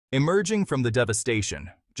Emerging from the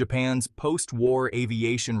devastation, Japan's post-war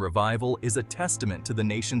aviation revival is a testament to the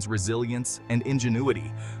nation's resilience and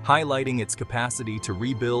ingenuity, highlighting its capacity to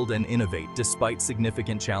rebuild and innovate despite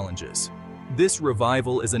significant challenges. This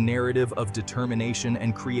revival is a narrative of determination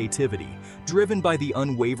and creativity, driven by the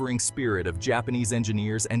unwavering spirit of Japanese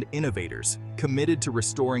engineers and innovators committed to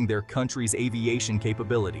restoring their country's aviation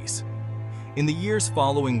capabilities. In the years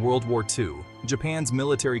following World War II, Japan's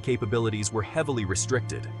military capabilities were heavily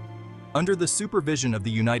restricted. Under the supervision of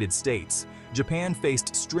the United States, Japan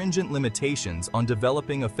faced stringent limitations on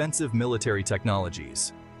developing offensive military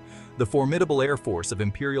technologies. The formidable Air Force of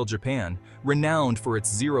Imperial Japan, renowned for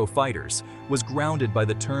its Zero fighters, was grounded by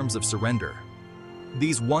the terms of surrender.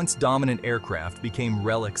 These once dominant aircraft became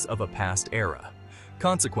relics of a past era.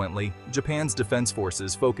 Consequently, Japan's defense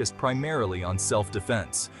forces focused primarily on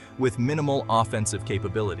self-defense, with minimal offensive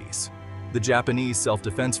capabilities. The Japanese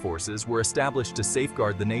self-defense forces were established to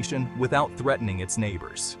safeguard the nation without threatening its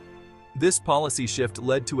neighbors. This policy shift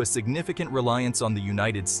led to a significant reliance on the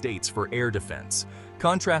United States for air defense,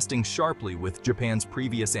 contrasting sharply with Japan's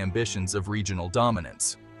previous ambitions of regional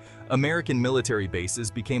dominance. American military bases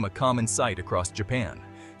became a common sight across Japan,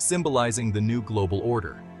 symbolizing the new global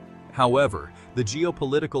order. However, the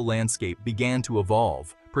geopolitical landscape began to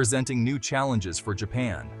evolve, presenting new challenges for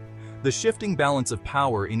Japan. The shifting balance of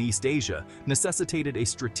power in East Asia necessitated a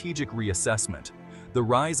strategic reassessment. The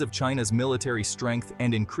rise of China's military strength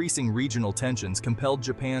and increasing regional tensions compelled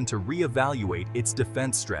Japan to reevaluate its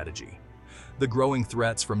defense strategy. The growing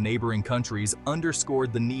threats from neighboring countries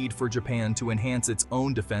underscored the need for Japan to enhance its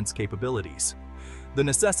own defense capabilities. The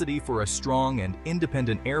necessity for a strong and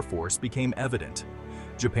independent air force became evident.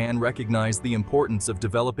 Japan recognized the importance of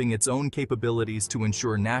developing its own capabilities to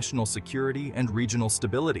ensure national security and regional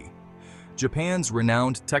stability. Japan's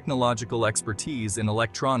renowned technological expertise in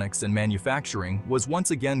electronics and manufacturing was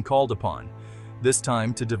once again called upon, this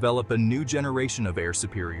time to develop a new generation of air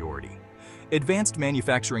superiority. Advanced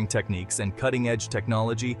manufacturing techniques and cutting-edge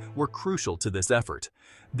technology were crucial to this effort.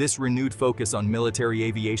 This renewed focus on military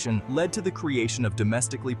aviation led to the creation of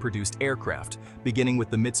domestically produced aircraft, beginning with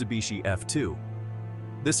the Mitsubishi F-2.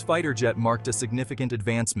 This fighter jet marked a significant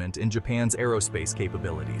advancement in Japan's aerospace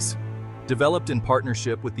capabilities. Developed in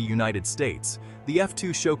partnership with the United States, the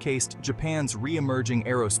F-2 showcased Japan's re-emerging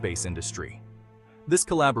aerospace industry. This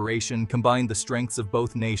collaboration combined the strengths of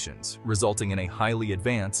both nations, resulting in a highly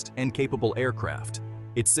advanced and capable aircraft.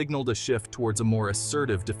 It signaled a shift towards a more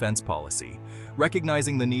assertive defense policy,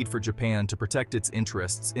 recognizing the need for Japan to protect its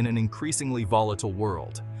interests in an increasingly volatile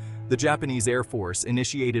world. The Japanese Air Force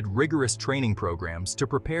initiated rigorous training programs to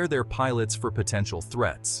prepare their pilots for potential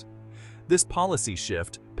threats. This policy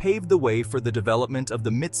shift paved the way for the development of the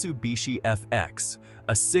Mitsubishi FX,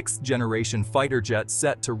 a sixth-generation fighter jet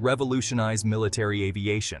set to revolutionize military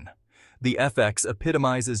aviation. The FX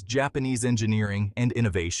epitomizes Japanese engineering and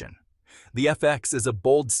innovation. The FX is a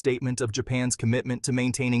bold statement of Japan's commitment to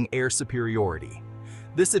maintaining air superiority.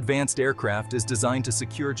 This advanced aircraft is designed to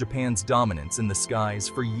secure Japan's dominance in the skies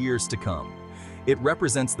for years to come. It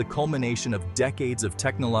represents the culmination of decades of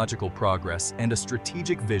technological progress and a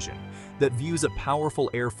strategic vision that views a powerful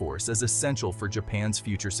air force as essential for Japan's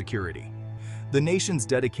future security. The nation's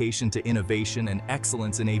dedication to innovation and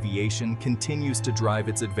excellence in aviation continues to drive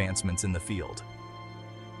its advancements in the field.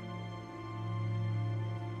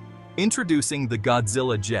 Introducing the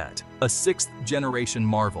Godzilla jet, a sixth-generation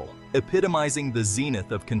marvel, epitomizing the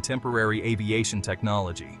zenith of contemporary aviation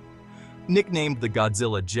technology. Nicknamed the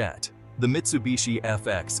Godzilla jet, the Mitsubishi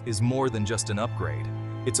FX is more than just an upgrade.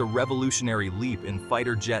 It's a revolutionary leap in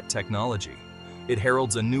fighter jet technology. It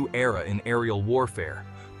heralds a new era in aerial warfare,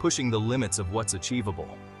 pushing the limits of what's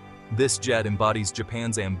achievable. This jet embodies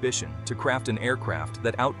Japan's ambition to craft an aircraft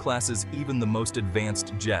that outclasses even the most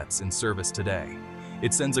advanced jets in service today.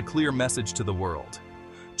 It sends a clear message to the world.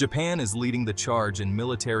 Japan is leading the charge in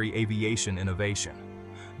military aviation innovation.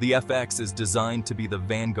 The FX is designed to be the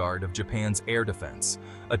vanguard of Japan's air defense,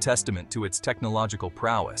 a testament to its technological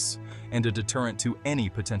prowess and a deterrent to any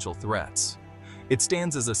potential threats. It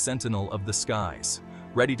stands as a sentinel of the skies,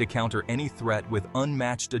 ready to counter any threat with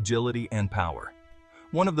unmatched agility and power.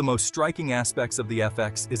 One of the most striking aspects of the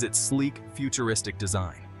FX is its sleek, futuristic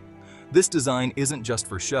design. This design isn't just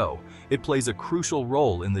for show, it plays a crucial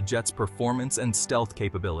role in the jet's performance and stealth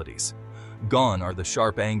capabilities. Gone are the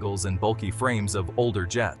sharp angles and bulky frames of older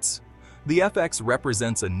jets. The FX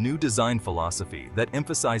represents a new design philosophy that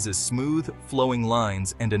emphasizes smooth, flowing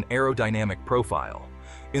lines and an aerodynamic profile.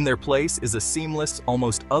 In their place is a seamless,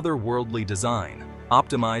 almost otherworldly design,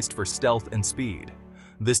 optimized for stealth and speed.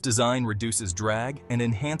 This design reduces drag and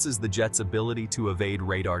enhances the jet's ability to evade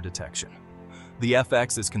radar detection. The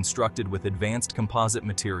FX is constructed with advanced composite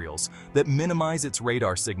materials that minimize its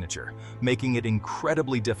radar signature, making it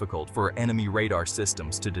incredibly difficult for enemy radar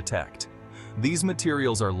systems to detect. These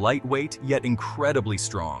materials are lightweight yet incredibly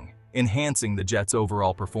strong, enhancing the jet's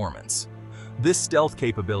overall performance. This stealth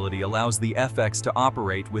capability allows the FX to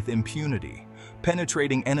operate with impunity,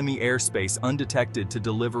 penetrating enemy airspace undetected to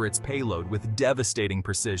deliver its payload with devastating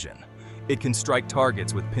precision. It can strike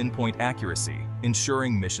targets with pinpoint accuracy,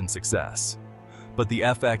 ensuring mission success. But the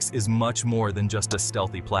FX is much more than just a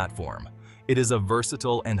stealthy platform. It is a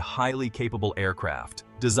versatile and highly capable aircraft,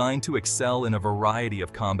 designed to excel in a variety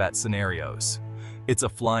of combat scenarios. It's a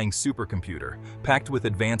flying supercomputer, packed with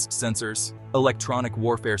advanced sensors, electronic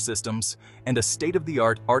warfare systems, and a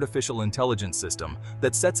state-of-the-art artificial intelligence system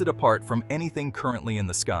that sets it apart from anything currently in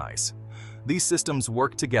the skies. These systems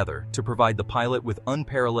work together to provide the pilot with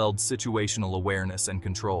unparalleled situational awareness and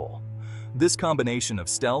control. This combination of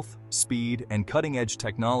stealth, speed, and cutting-edge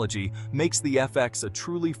technology makes the FX a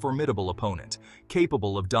truly formidable opponent,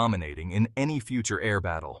 capable of dominating in any future air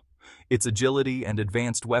battle. Its agility and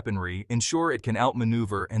advanced weaponry ensure it can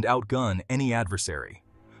outmaneuver and outgun any adversary.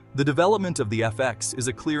 The development of the FX is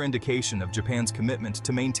a clear indication of Japan's commitment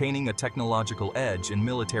to maintaining a technological edge in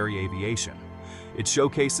military aviation. It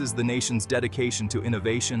showcases the nation's dedication to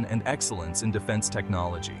innovation and excellence in defense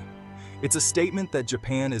technology. It's a statement that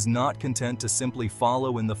Japan is not content to simply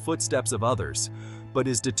follow in the footsteps of others, but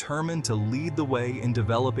is determined to lead the way in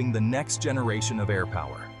developing the next generation of air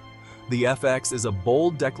power. The FX is a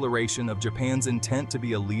bold declaration of Japan's intent to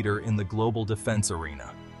be a leader in the global defense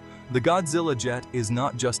arena. The Godzilla jet is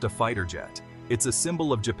not just a fighter jet. It's a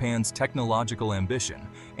symbol of Japan's technological ambition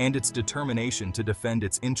and its determination to defend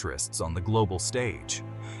its interests on the global stage.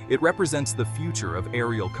 It represents the future of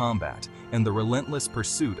aerial combat and the relentless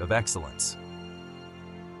pursuit of excellence.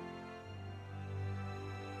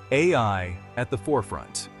 AI at the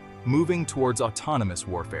forefront, moving towards autonomous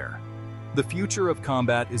warfare. The future of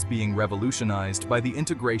combat is being revolutionized by the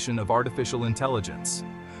integration of artificial intelligence.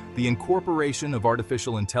 The incorporation of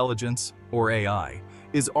artificial intelligence, or AI,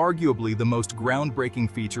 is arguably the most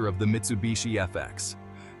groundbreaking feature of the Mitsubishi FX.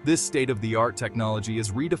 This state-of-the-art technology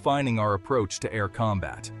is redefining our approach to air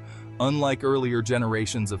combat. Unlike earlier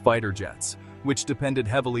generations of fighter jets, which depended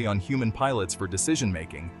heavily on human pilots for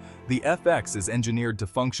decision-making, the FX is engineered to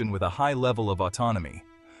function with a high level of autonomy.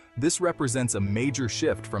 This represents a major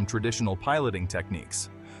shift from traditional piloting techniques.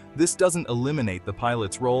 This doesn't eliminate the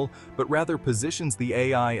pilot's role, but rather positions the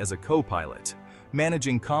AI as a co-pilot,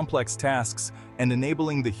 managing complex tasks and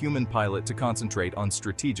enabling the human pilot to concentrate on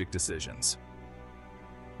strategic decisions.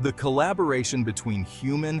 The collaboration between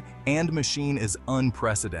human and machine is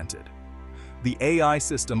unprecedented. The AI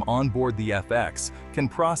system on board the FX can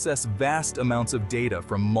process vast amounts of data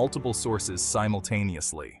from multiple sources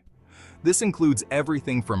simultaneously. This includes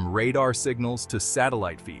everything from radar signals to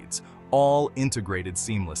satellite feeds, all integrated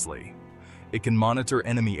seamlessly. It can monitor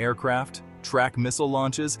enemy aircraft, track missile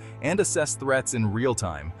launches, and assess threats in real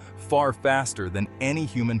time, far faster than any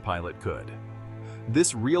human pilot could.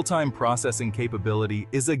 This real-time processing capability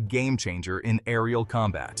is a game-changer in aerial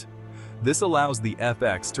combat. This allows the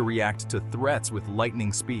FX to react to threats with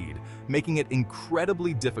lightning speed, making it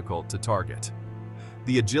incredibly difficult to target.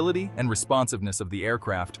 The agility and responsiveness of the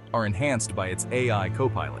aircraft are enhanced by its AI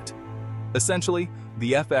co-pilot. Essentially,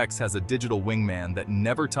 the FX has a digital wingman that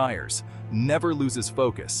never tires, never loses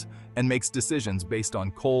focus, and makes decisions based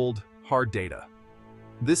on cold, hard data.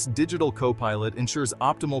 This digital co-pilot ensures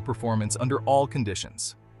optimal performance under all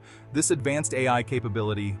conditions. This advanced AI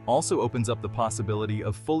capability also opens up the possibility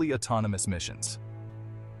of fully autonomous missions.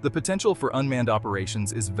 The potential for unmanned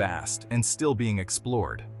operations is vast and still being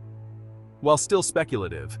explored. While still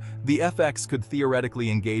speculative, the FX could theoretically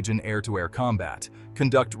engage in air-to-air combat,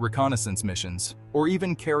 conduct reconnaissance missions, or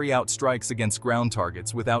even carry out strikes against ground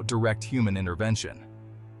targets without direct human intervention.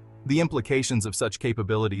 The implications of such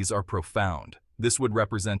capabilities are profound. This would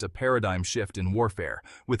represent a paradigm shift in warfare,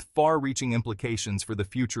 with far-reaching implications for the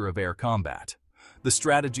future of air combat. The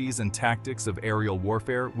strategies and tactics of aerial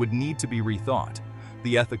warfare would need to be rethought.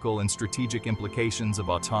 The ethical and strategic implications of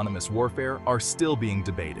autonomous warfare are still being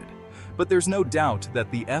debated. But there's no doubt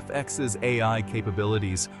that the FX's AI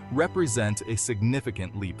capabilities represent a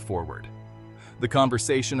significant leap forward. The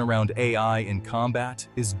conversation around AI in combat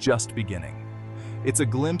is just beginning. It's a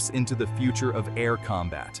glimpse into the future of air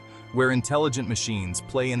combat, where intelligent machines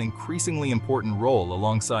play an increasingly important role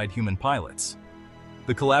alongside human pilots.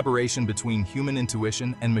 The collaboration between human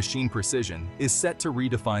intuition and machine precision is set to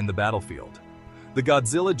redefine the battlefield. The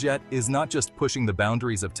Godzilla jet is not just pushing the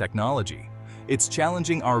boundaries of technology, it's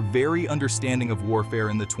challenging our very understanding of warfare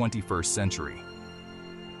in the 21st century.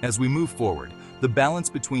 As we move forward, The balance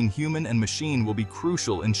between human and machine will be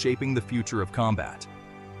crucial in shaping the future of combat.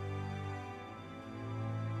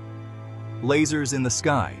 Lasers in the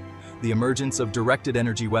sky, the emergence of directed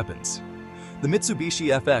energy weapons. The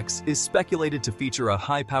Mitsubishi FX is speculated to feature a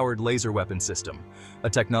high-powered laser weapon system, a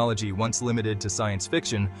technology once limited to science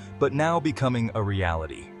fiction, but now becoming a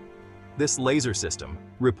reality. This laser system,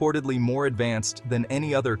 reportedly more advanced than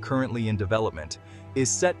any other currently in development, is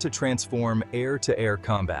set to transform air-to-air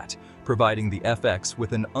combat, providing the FX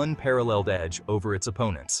with an unparalleled edge over its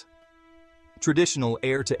opponents. Traditional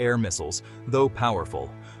air-to-air missiles, though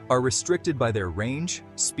powerful, are restricted by their range,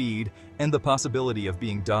 speed, and the possibility of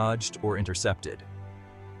being dodged or intercepted.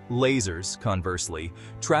 Lasers, conversely,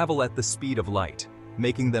 travel at the speed of light,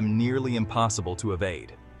 making them nearly impossible to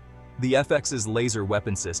evade. The FX's laser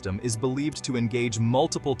weapon system is believed to engage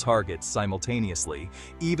multiple targets simultaneously,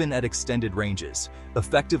 even at extended ranges,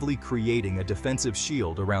 effectively creating a defensive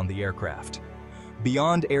shield around the aircraft.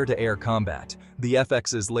 Beyond air-to-air combat, the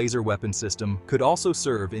FX's laser weapon system could also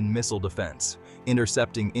serve in missile defense,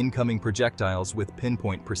 intercepting incoming projectiles with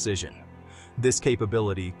pinpoint precision. This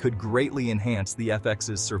capability could greatly enhance the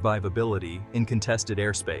FX's survivability in contested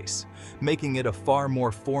airspace, making it a far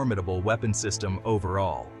more formidable weapon system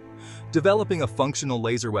overall. Developing a functional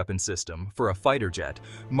laser weapon system for a fighter jet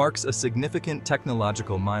marks a significant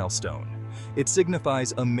technological milestone. It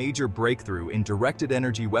signifies a major breakthrough in directed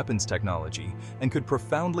energy weapons technology and could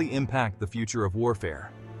profoundly impact the future of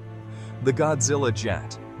warfare. The Godzilla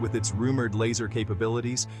jet, with its rumored laser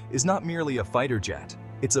capabilities, is not merely a fighter jet.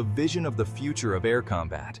 It's a vision of the future of air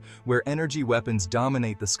combat, where energy weapons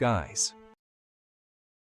dominate the skies.